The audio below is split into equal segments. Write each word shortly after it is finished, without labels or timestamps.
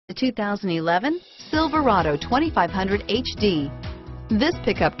The 2011 Silverado 2500 HD. This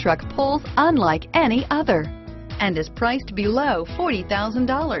pickup truck pulls unlike any other and is priced below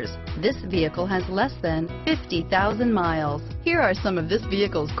 $40,000. This vehicle has less than 50,000 miles. Here are some of this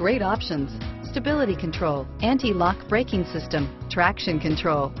vehicle's great options: stability control, anti-lock braking system, traction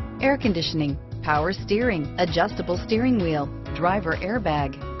control, air conditioning, power steering, adjustable steering wheel, driver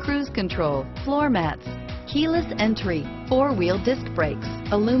airbag, cruise control, floor mats, keyless entry, four-wheel disc brakes,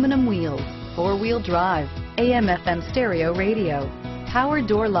 aluminum wheels, four-wheel drive, AM/FM stereo radio, power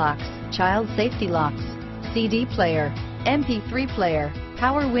door locks, child safety locks, CD player, MP3 player,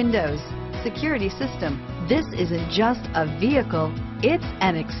 power windows, security system. This isn't just a vehicle, it's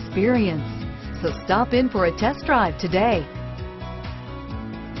an experience. So stop in for a test drive today.